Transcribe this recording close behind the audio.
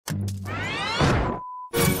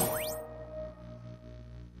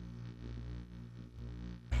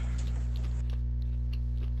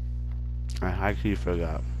I actually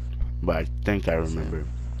forgot, but I think I remember.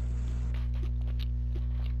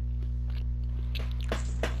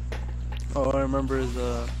 All I remember is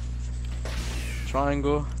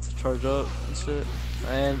triangle to charge up and shit,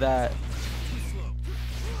 and that.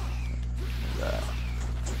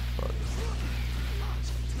 Fuck.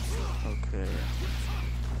 Okay.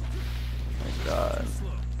 My God,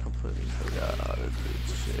 completely forgot how to do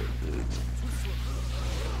shit, dude.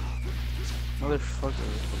 Motherfucker, I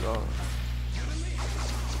forgot.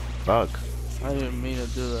 Fuck. I didn't mean to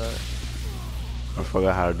do that. I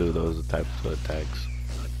forgot how to do those types of attacks.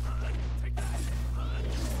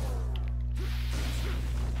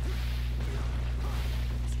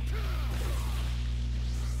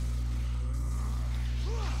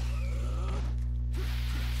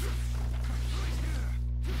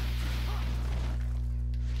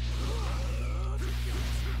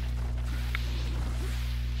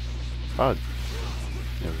 Fuck.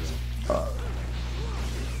 There we go.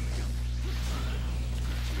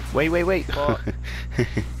 Wait. Fuck.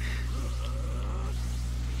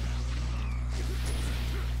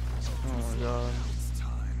 Oh my God.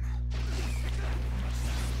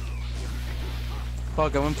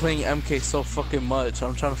 Fuck, I've been playing MK so fucking much.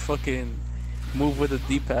 I'm trying to fucking move with the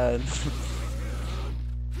D-pad.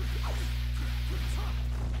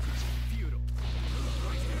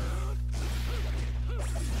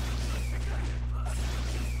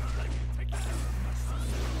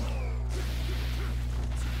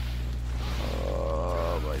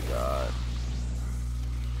 Oh my God.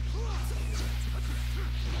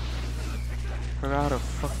 Forgot how to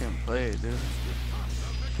fucking play it, dude.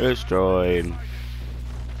 Destroyed.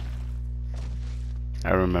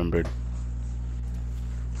 I remembered.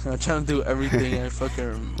 I'm trying to do everything I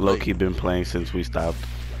fucking Low-key been playing since we stopped.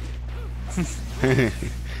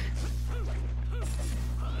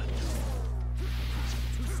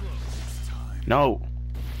 No.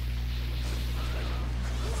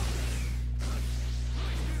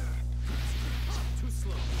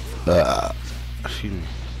 Excuse me.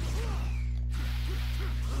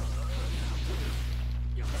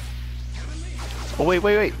 Oh wait.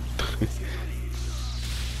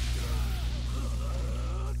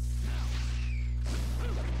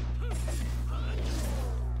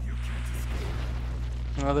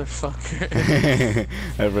 Motherfucker.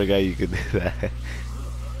 I forgot you could do that.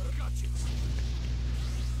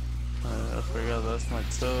 I forgot that's my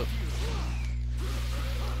tip.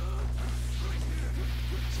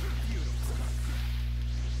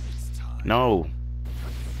 No.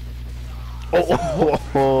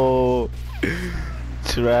 Oh.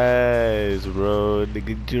 Trash, bro.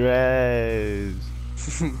 Nigga, trash.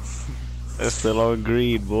 That's still on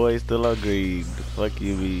green, boy. Still on green. Fuck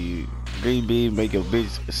you, me. Green bean make a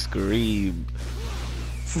bitch scream.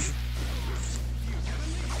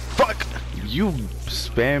 Fuck! You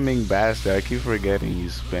spamming bastard. I keep forgetting you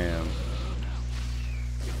spam.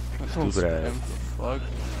 Stupid ass. Fuck.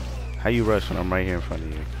 How you rush when I'm right here in front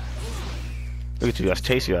of you? Look at you. I was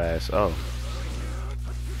chasing your ass. Oh.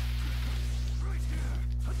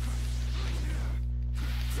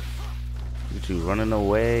 Look at you running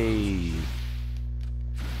away.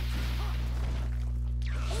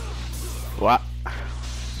 What?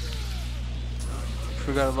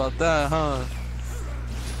 Forgot about that, huh?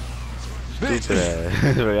 Stupid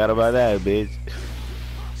ass. Forgot about that, bitch.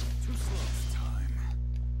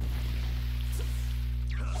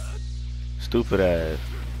 Stupid ass.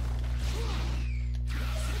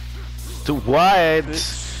 To what?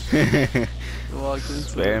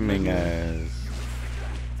 Spamming ass.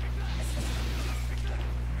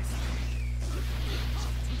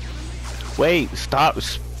 Wait, stop.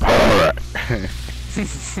 Stop.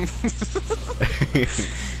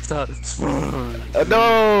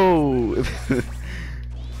 No.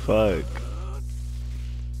 Fuck.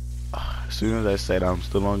 As soon as I said I'm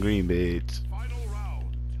still on green, bitch.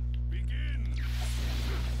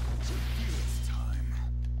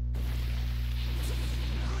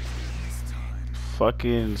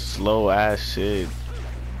 Fucking slow ass shit.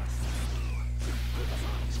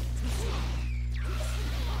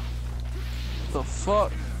 The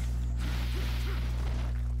fuck?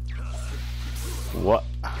 What?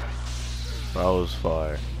 That was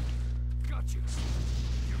far.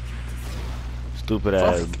 Stupid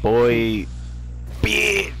ass boy.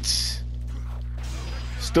 Bitch.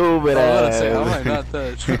 Stupid ass. I might not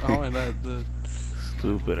touch. I might not touch.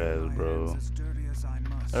 Stupid ass, bro.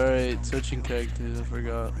 Alright, switching characters, I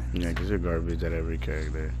forgot. Yeah, cause you're garbage at every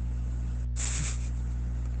character.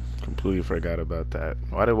 Completely forgot about that.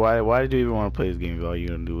 Why did you even want to play this game if all you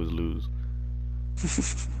gonna do was lose?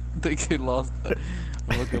 They get lost.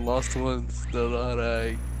 I'm looking lost once. Don't know how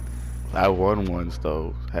to act. I won once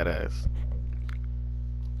though, head ass.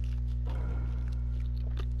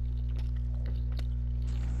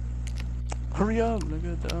 Hurry up,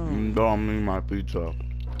 nigga, down. Don't mean my pizza.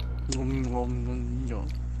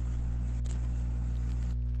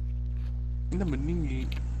 Ini meninggi.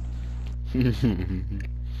 Who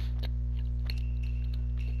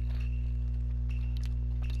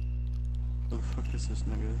the fuck is this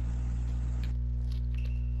nigga?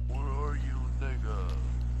 Where are you, nigga?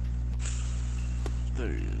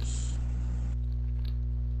 There he is.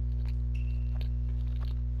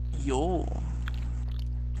 Yo.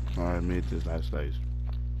 Alright, made this last slice.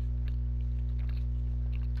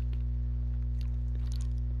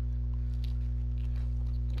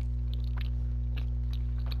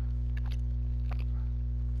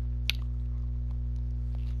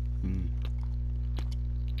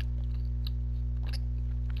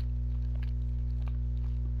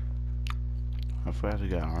 I forgot to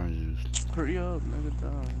get orange juice. Hurry up, nigga,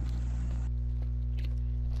 down.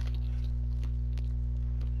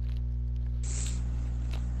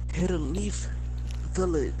 Hit a leaf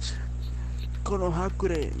village. Kono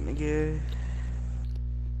Hakure, nigga.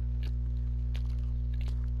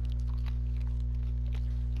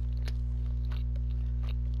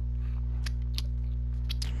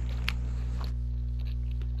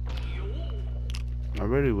 I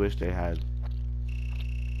really wish they had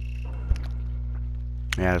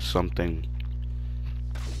something.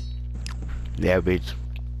 Yeah, bitch.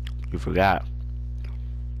 You forgot.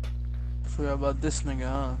 Forgot about this nigga,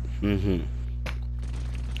 huh? Mm-hmm.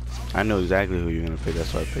 I know exactly who you're gonna pick.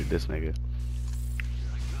 That's why I picked this nigga.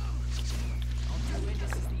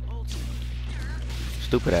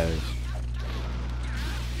 Stupid ass.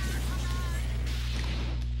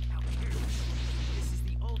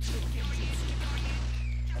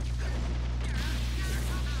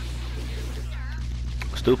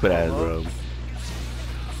 Stupid ass, bro.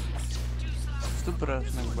 Stupid ass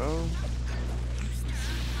nigga, bro.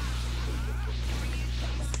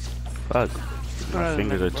 Fuck. My ass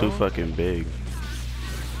fingers nigga, are too bro. fucking big.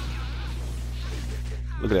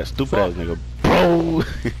 Look at that stupid ass nigga, bro.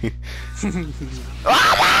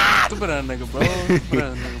 Stupid ass nigga, bro. Stupid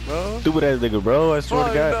ass nigga, bro. Stupid ass nigga, bro. I swear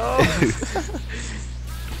to God. No.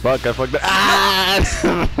 Fuck, I fucked up. Ah!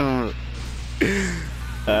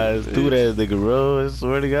 Stupid ass nigga, bro. I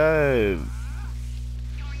swear to God.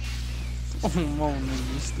 Oh, my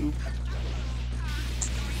nigga, stupid.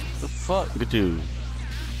 The fuck? Look at you.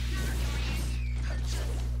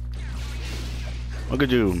 Look at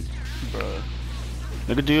you. Bruh.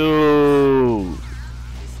 Look at you.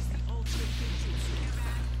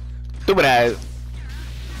 Stupid ass.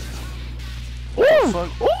 Ooh. Fuck.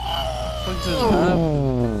 Fuck just happened?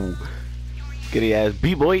 Ooh. Get your ass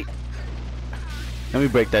beat, boy. Let me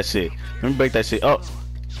break that shit. Let me break that shit. Oh.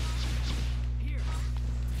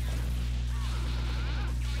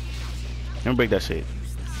 Let me break that shit.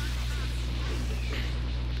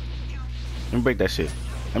 Let me break that shit.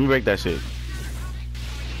 Let me break that shit.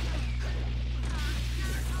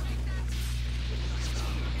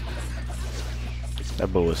 That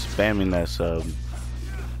boy was spamming that sub.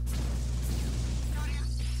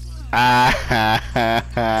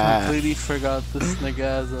 Completely forgot this nigga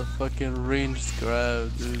has a fucking ranged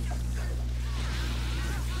grab, dude.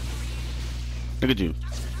 Look at you.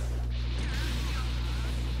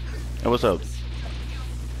 Hey, what's up?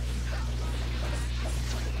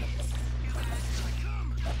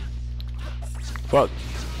 Fuck.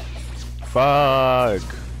 Fuck.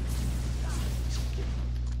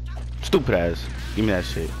 Stupid ass. Give me that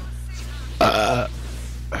shit.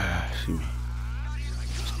 See me.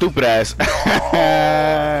 Stupid ass.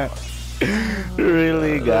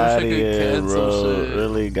 Really got it, bro.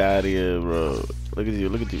 Really got it, bro. Look at you.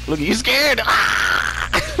 Look at you. Look at you. Scared.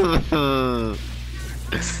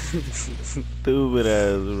 Stupid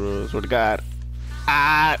ass, bro. Swear to God.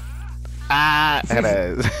 That ass.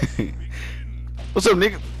 What's up,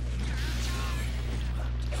 nigga?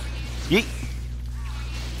 Yeet.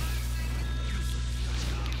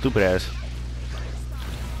 Stupid ass.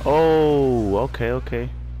 Oh, okay, okay.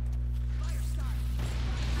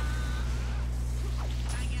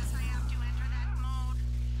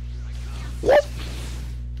 What?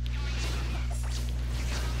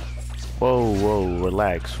 Whoa, whoa,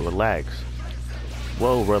 relax, relax.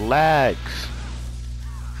 Whoa, relax.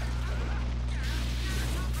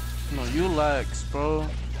 No, you lax, bro.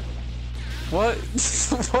 What?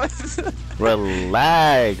 What?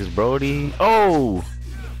 Relax, Brody. Oh!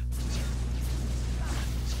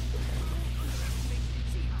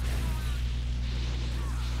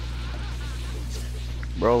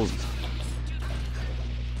 Bro.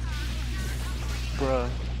 Bruh.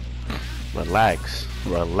 Relax.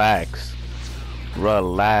 Relax.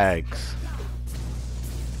 Relax.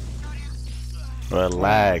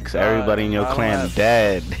 Relax. Everybody in your clan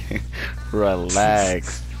dead.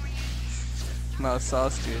 Relax. Not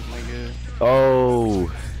Sasuke, nigga.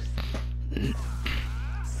 Oh.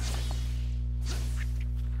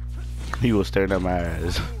 He was staring at my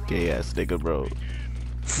ass. Gay ass nigga, bro.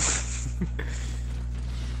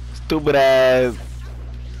 Stupid ass.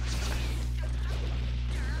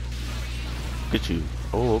 Look at you.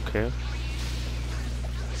 Oh, okay.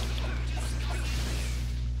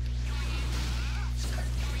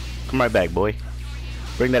 Come right back, boy.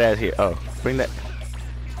 Bring that ass here. Oh, bring that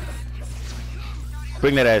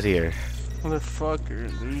ass here. Motherfucker,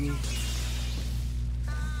 dude.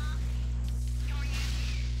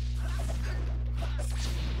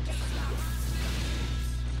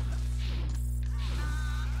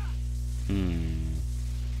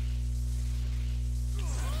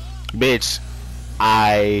 Bitch,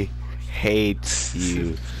 I hate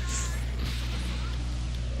you.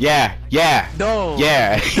 Yeah, yeah, No.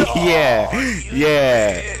 yeah, No. yeah,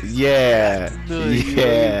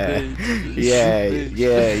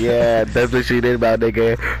 yeah, yeah. That's what she did, my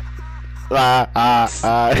nigga. That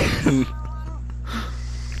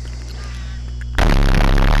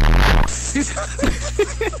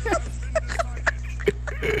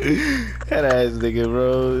ass nigga,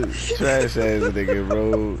 bro. Trash ass nigga,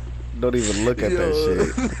 bro. Don't even look at that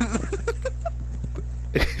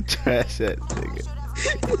shit. Trash ass nigga.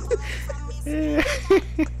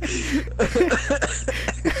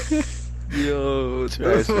 Yo,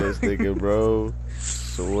 trash ass nigga, bro.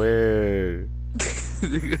 Swear.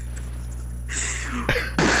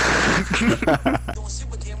 That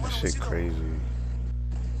shit crazy.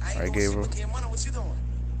 Alright, Gabriel.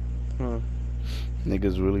 Huh.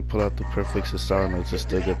 Niggas really pull out the perfect Sasana to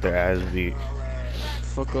still get their ass beat.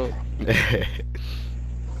 Fuck up.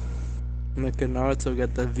 Make a Naruto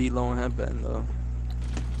get that V-Long headband though.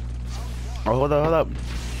 Oh, hold up.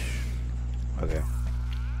 Okay.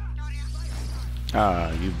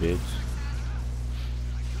 Ah, you bitch.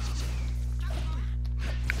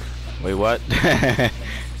 Wait, what?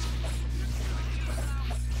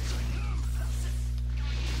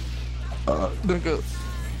 Nigga.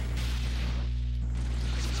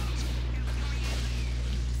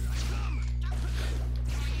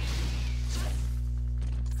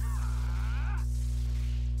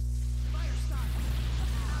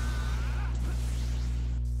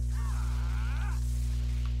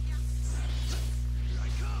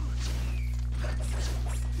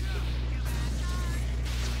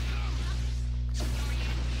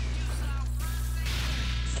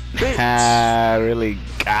 I really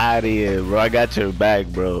got it, bro. I got your back,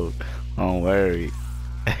 bro. Don't worry.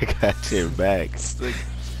 I got your back.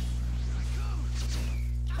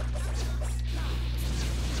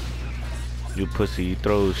 You pussy, you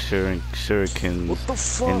throw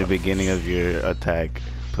shurikens in the beginning of your attack,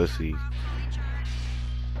 pussy.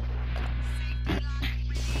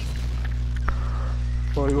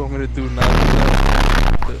 What do you want me to do now?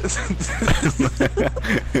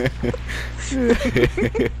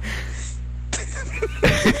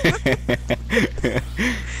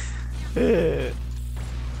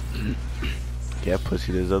 Yeah,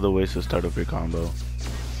 pussy, there's other ways to start up your combo.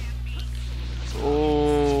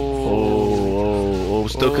 Oh,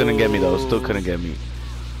 still couldn't get me though, still couldn't get me.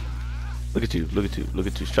 Look at you,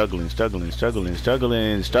 struggling.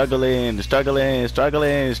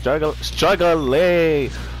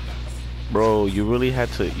 Bro, you really had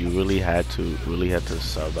to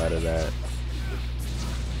sub out of that.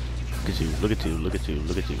 Look at you,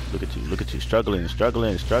 struggling.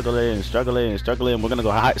 We're gonna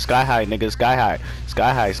go high, sky high, nigga, sky high.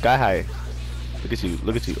 Look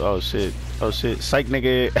at you, oh shit, psych,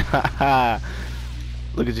 nigga.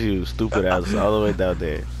 Look at you, stupid ass, all the way down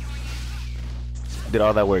there. Did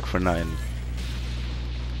all that work for nothing.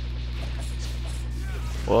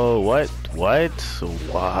 Whoa, what?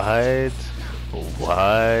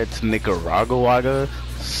 Nicaragua?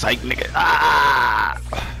 Psych, nigga. Ah!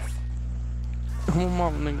 my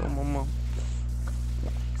mom, nigga, my mom.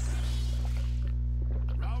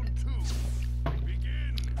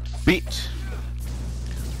 Bitch.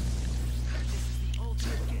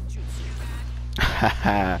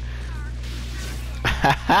 Haha.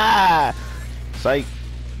 Haha. Psych.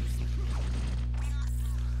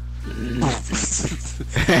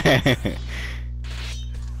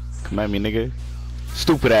 Come at me, nigga.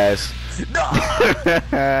 Stupid ass. No.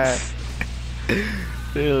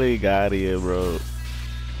 Really got here, bro.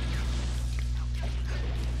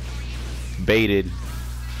 Baited.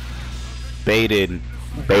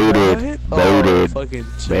 Baited. What? Oh, Baited. fucking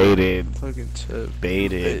chip. Baited. Fucking chip.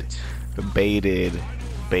 Baited. Bitch. Baited.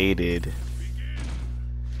 Baited.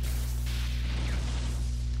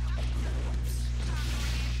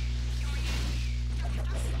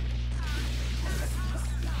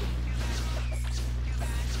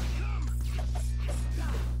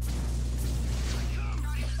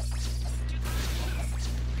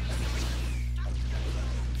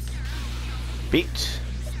 Bitch.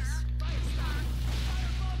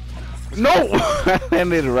 No! I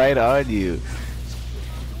landed right on you.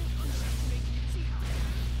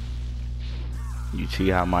 You cheat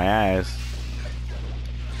out my ass.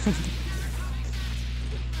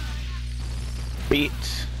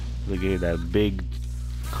 Bitch. Look at that big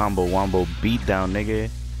combo wombo beat down, nigga.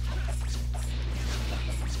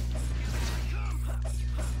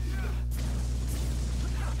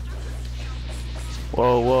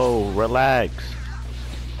 Whoa, whoa, relax.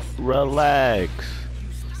 Relax.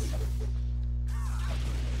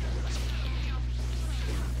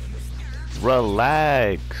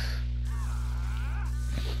 Relax.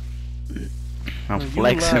 I'm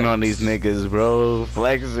flexing on these niggas, bro.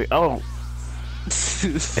 Flexing. Oh.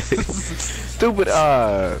 Stupid.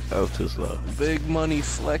 That was too slow. Big money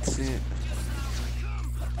flexing.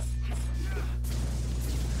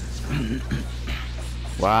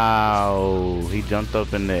 Wow. He jumped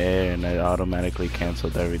up in the air and that automatically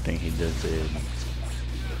canceled everything he just did.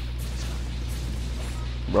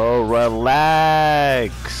 Bro,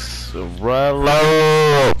 relax.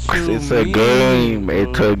 Relax. It's a game.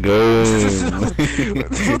 It's a game.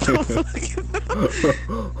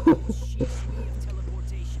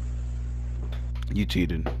 You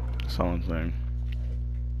cheated. That's all I'm saying.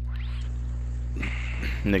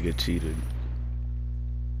 Nigga cheated.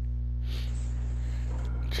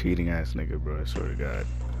 Cheating ass nigga, bro. I swear to God.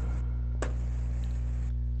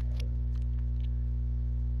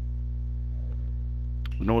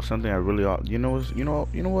 You know what's something I really ought, you know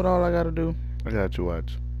what all I gotta do? I got you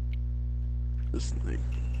watch. This nigga.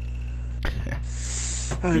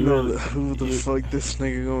 I know who the fuck this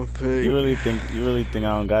nigga gonna pick. You really think I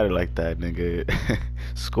don't got it like that, nigga?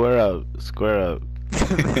 Square up, square up.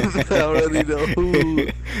 I already know who.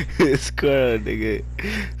 Square up, nigga.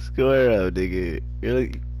 Square up, nigga.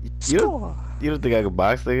 You don't think I can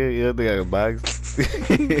box, nigga? You don't think I can box?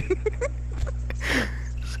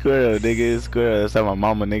 Square up, nigga. Square up. That's how my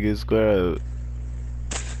mama, nigga. Square up.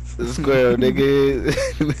 Square up, nigga.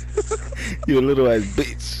 You a little ass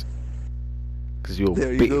bitch. Cause you a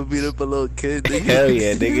There, bitch. you gonna beat up a little kid, nigga. Hell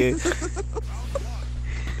yeah, nigga.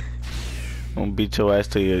 I'm gonna beat your ass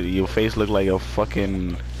till your face look like your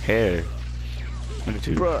fucking hair. Look at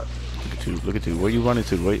you. Bruh. Look at you. Look at you. Where you running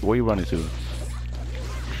to? Where you running to?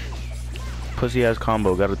 Pussy ass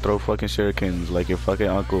combo. Gotta throw fucking shurikens like your fucking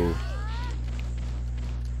uncle.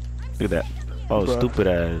 Look at that. Oh, Bruh. stupid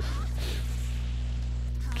ass.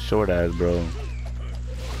 Short ass, bro.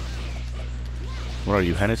 What are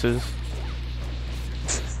you, Hennesses?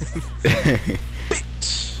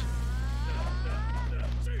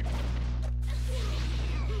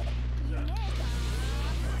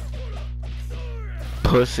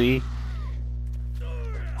 Pussy.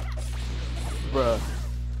 Bruh.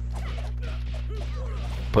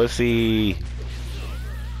 Pussy.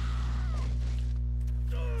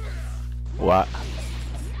 What?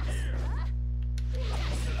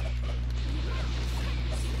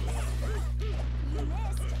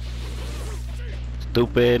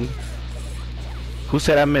 Stupid. Who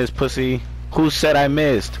said I missed, pussy? Who said I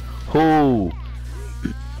missed? Who?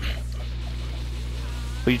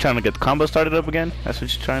 Are you trying to get the combo started up again? That's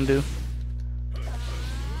what you're trying to do?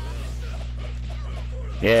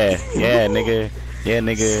 Yeah, yeah, nigga. Yeah,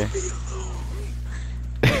 nigga.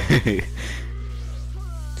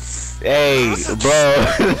 Hey, bro,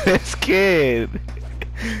 this kid.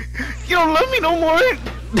 You don't love me no more.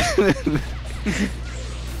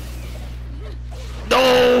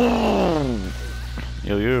 No.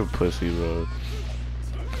 Yo, you're a pussy, bro.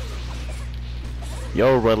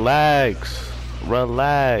 Yo, relax.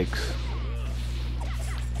 Relax.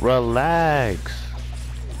 Relax.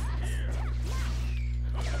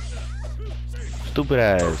 Stupid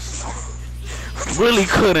ass. Really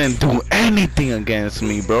couldn't do anything against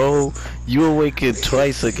me, bro. You awakened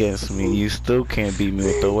twice against me. You still can't beat me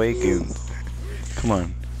with the awaken. Come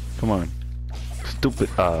on. Come on. Stupid,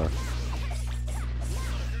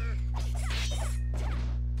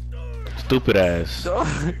 stupid ass.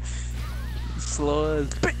 Slow as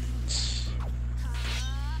bitch.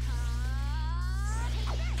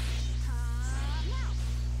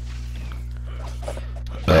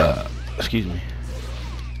 Excuse me.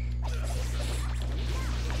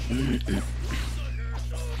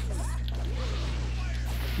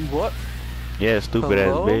 What? Yeah, stupid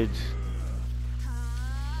Hello? ass bitch.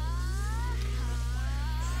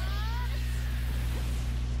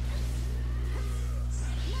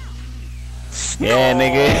 Yeah, No!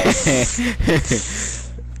 nigga.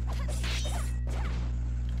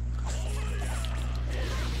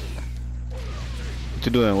 What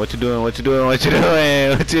you doing? What you doing? What you doing? What you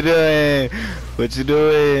doing? What you doing? What you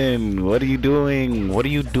doing? What are you doing? What are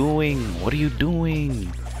you doing? What are you doing?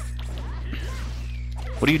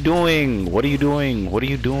 What are you doing? What are you doing? What are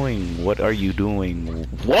you doing? What are you doing?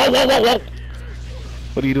 Whoa, whoa, whoa, whoa!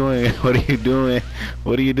 What are you doing? What are you doing?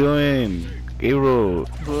 What are you doing? Gabriel,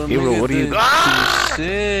 Bro, Gabriel, nigga what are you? didn't Ah! do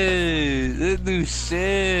shit. Didn't do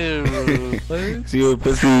shit, bro. What? See you,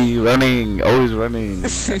 pussy, running, always running.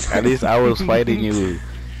 At least I was fighting you.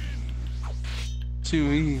 What you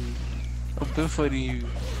mean? I've been fighting you.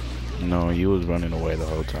 No, you was running away the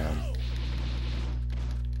whole time.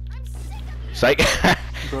 Psych.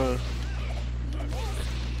 Bro.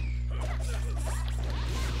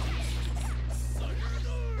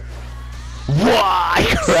 Why?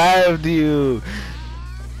 I grabbed you.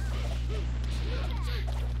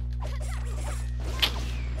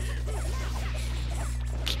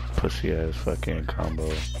 Pussy ass fucking combo.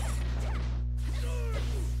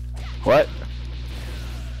 What?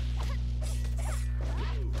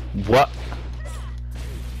 What?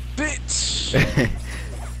 Bitch!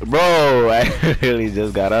 Bro, I really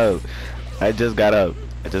just got up. I just got up.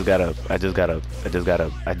 I just got up. I just got up. I just got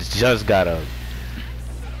up. I just got up.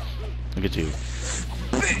 Look at you.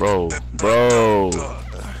 Bro. Bro.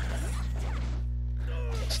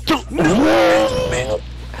 No! No!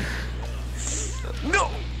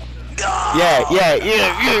 Yeah.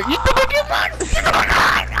 You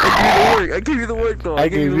I gave you the work though. I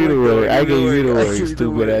gave you the work. I gave you the work,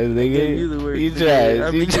 stupid ass nigga. You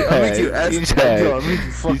trash. You trash. You trash.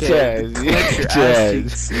 You trash.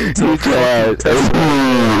 You trash.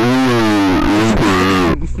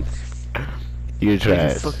 You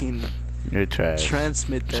trash. Fucking You're trash.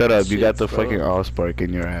 transmit that Shut up. You got shit, the bro. fucking allspark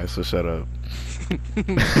in your ass, so shut up.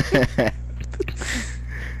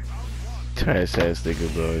 Trash ass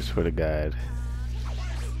nigga, bro. I swear to God.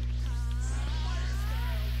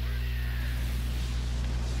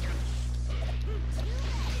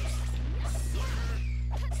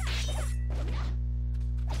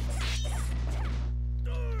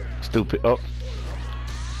 Stupid. Oh.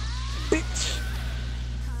 Bitch.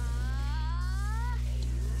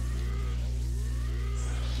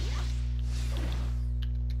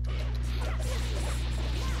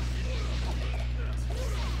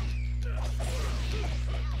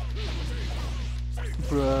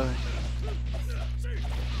 Bruh.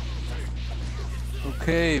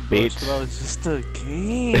 Okay, bro, Bitch. so that was just a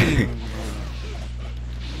game.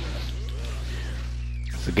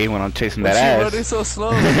 It's a game when I'm chasing Why that you ass. running so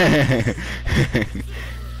slow?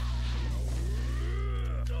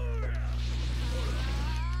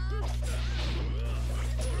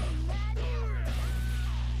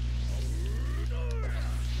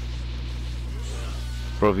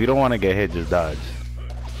 Bro, if you don't want to get hit, just dodge.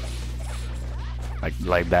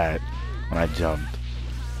 Like that, when I jumped.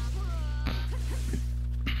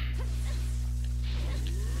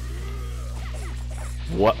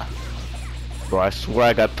 What? Bro, I swear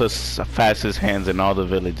I got the fastest hands in all the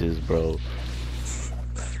villages, bro.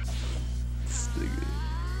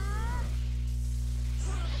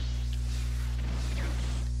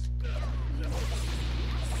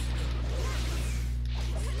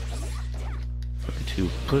 Look at you,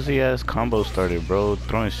 pussy ass combo started, bro.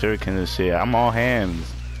 Throwing shurikens and shit. I'm all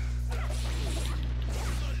hands.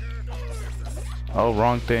 Oh,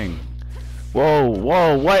 wrong thing. Whoa,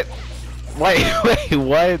 whoa, what? Wait, wait,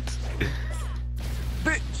 what?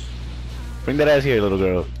 Bitch. Bring that ass here, little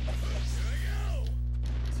girl.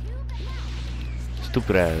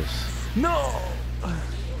 Stupid ass. No.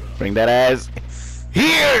 Bring that ass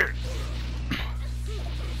here.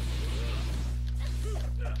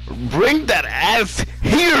 Bring that ass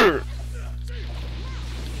here.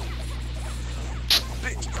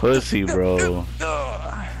 Pussy, bro.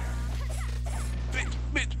 No.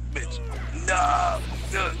 Bitch. No.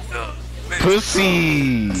 Bitch.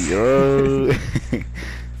 Pussy, bro.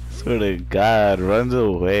 Swear to God, runs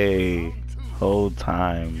away whole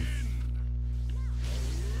time.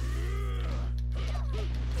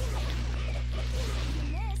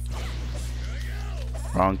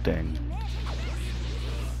 Wrong thing.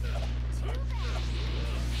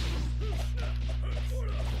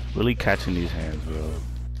 Really catching these hands, bro.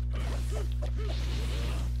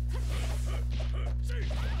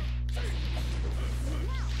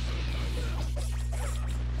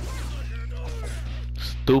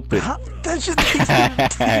 stupid. That shit didn't even,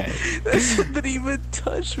 that shit didn't even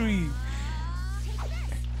touch me.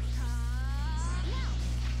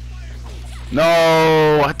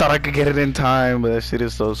 No, I thought I could get it in time, but that shit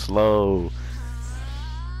is so slow.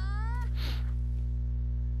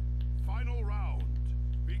 Final round.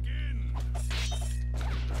 Begin.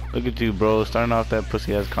 Look at you, bro, starting off that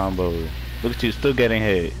pussy ass combo. Look at you, still getting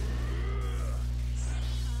hit.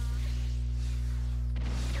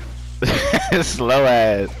 Slow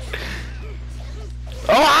ass.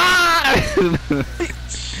 Oh! Ah!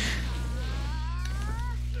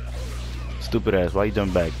 Stupid ass, why you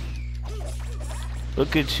jump back?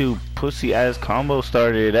 Look at you, pussy ass combo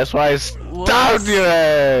started. That's why I stopped your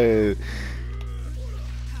ass.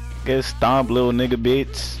 Get stomped, little nigga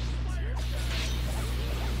bitch.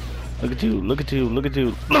 Look at you, look at you, look at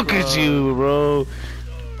you, look at you, bro.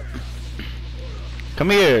 Come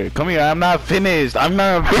here, I'm not finished. I'm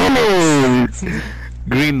not finished.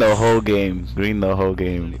 Green the whole game. Green the whole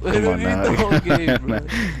game. Come on now. The whole game, bro.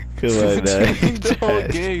 Come on now. The whole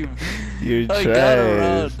game. You're I trash. got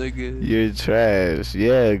around, nigga. You're trash.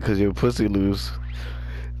 Yeah, cause you're pussy loose.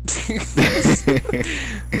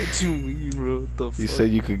 What you mean, bro? What the You fuck? said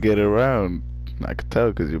you could get around. I could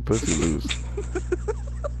tell cause you're pussy loose.